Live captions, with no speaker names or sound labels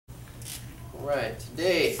Alright,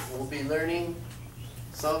 today we'll be learning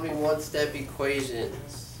solving one-step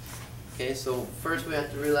equations. Okay, so first we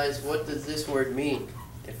have to realize, what does this word mean?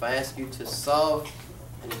 If I ask you to solve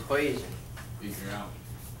an equation, Figure out.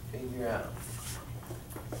 figure out.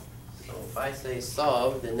 So if I say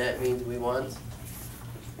solve, then that means we want to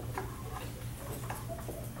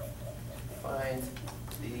find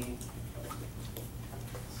the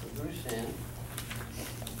solution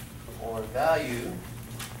or value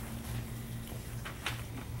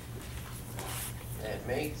that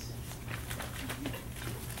makes the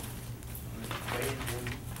equation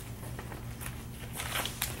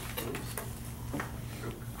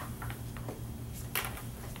true.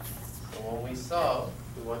 So when we solve,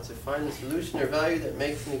 we want to find the solution or value that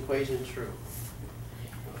makes an equation true.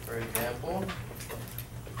 For example,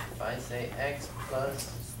 if I say x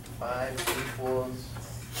plus 5 equals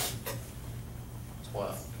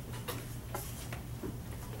 12.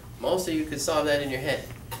 Most of you could solve that in your head,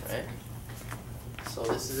 right? So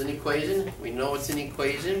this is an equation. We know it's an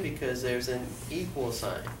equation because there's an equal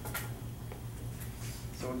sign.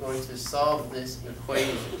 So we're going to solve this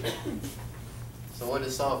equation. So what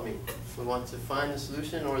does solve mean? We want to find the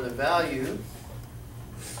solution or the value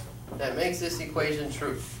that makes this equation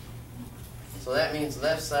true. So that means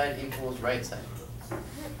left side equals right side.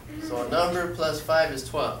 So a number plus 5 is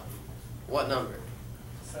 12. What number?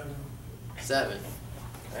 7. 7.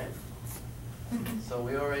 Right? So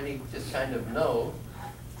we already just kind of know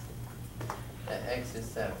that x is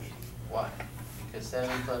 7. Why? Because 7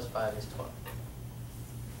 plus 5 is 12.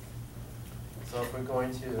 So if we're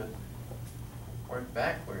going to work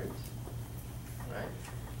backwards, right?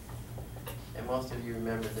 And most of you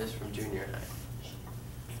remember this from junior high.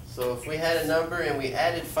 So if we had a number and we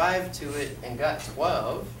added 5 to it and got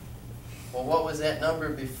 12, well, what was that number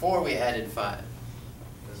before we added 5?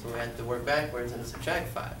 So we had to work backwards and subtract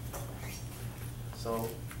 5. So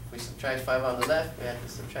if we subtract 5 on the left, we have to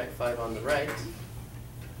subtract 5 on the right.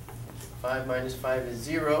 5 minus 5 is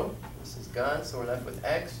 0. This is gone, so we're left with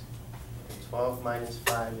x. And 12 minus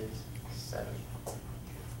 5 is 7. And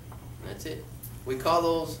that's it. We call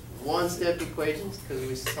those one-step equations because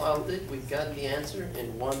we solved it. We got the answer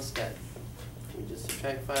in one step. We just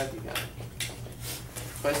subtract 5, you got it.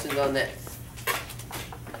 Questions on that?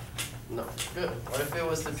 No. Good. What if it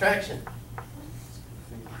was subtraction?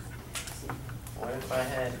 What if I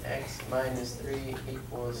had x minus 3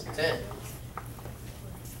 equals 10?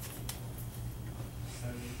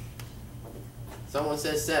 Someone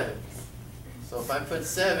says 7. So if I put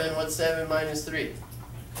 7, what's 7 minus 3?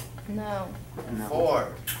 No.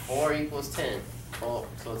 4. 4 equals 10. Oh,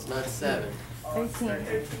 so it's not 7. 13.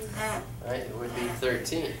 Right? It would be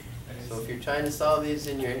 13. So if you're trying to solve these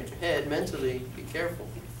in your head mentally, be careful.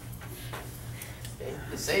 Okay?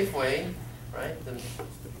 The safe way, right? The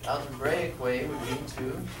algebraic way would be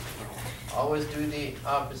to always do the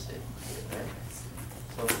opposite. Right?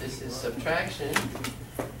 So if this is subtraction,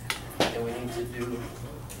 then we need to do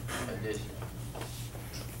addition.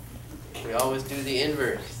 We always do the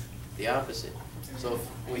inverse, the opposite. So if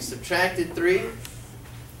we subtracted 3,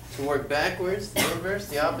 to work backwards, the inverse,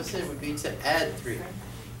 the opposite would be to add 3.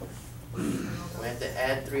 We have to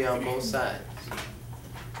add 3 on both sides.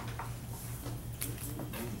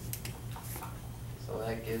 So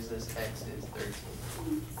that gives us x is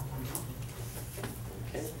 13.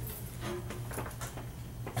 Okay?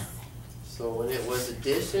 So when it was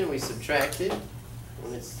addition, we subtracted.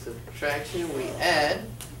 When it's subtraction, we add.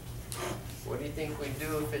 What do you think we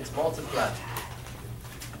do if it's multiply?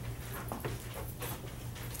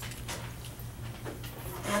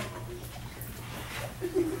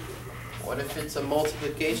 What if it's a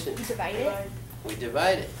multiplication? Divide it? We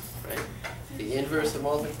divide it, right? The inverse of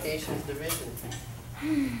multiplication is division.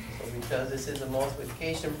 So because this is a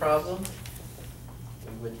multiplication problem,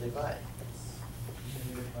 we would divide.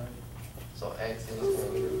 So x is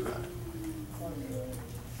 -5.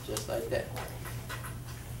 Just like that.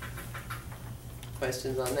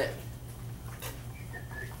 Questions on that?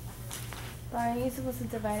 But aren't you supposed to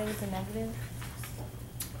divide it with a negative?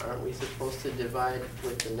 Aren't we supposed to divide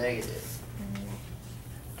with the negative?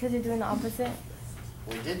 Because you're doing the opposite?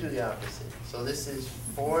 We did do the opposite. So this is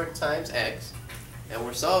 4 times x, and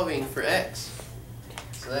we're solving for x.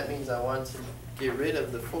 So that means I want to get rid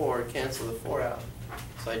of the 4, cancel the 4 out.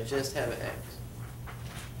 So I just have an x.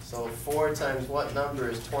 So 4 times what number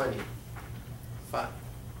is 20? 5.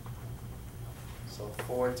 So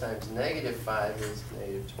 4 times -5 is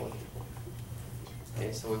 -20.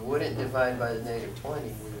 Okay, so we wouldn't divide by the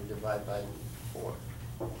 -20, we would divide by 4.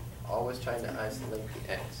 Always trying to isolate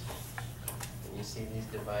the x. And you see these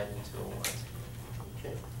divide into a 1.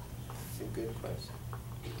 Okay, it's a good question.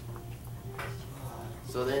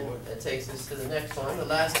 So then that takes us to the next one, the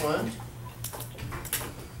last one.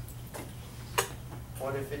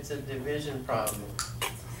 What if it's a division problem?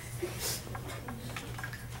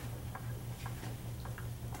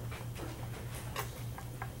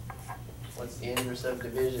 What's the inverse of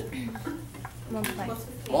division? Multiply.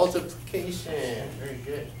 Multiplication, very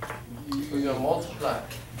good. We're gonna multiply.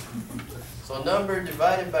 So number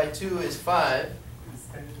divided by 2 is 5.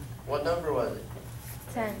 What number was it?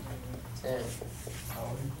 10. 10.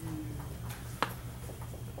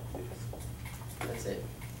 That's it.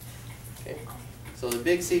 Okay. So the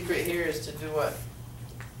big secret here is to do what?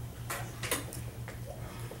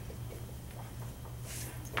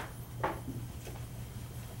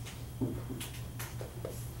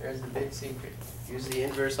 There's the big secret. Use the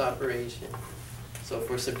inverse operation. So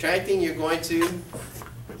for subtracting, you're going to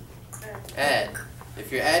add.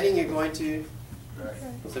 If you're adding, you're going to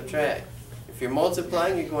subtract. If you're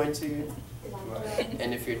multiplying, you're going to,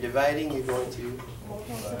 and if you're dividing, you're going to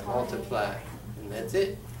multiply. And that's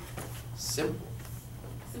it. Simple.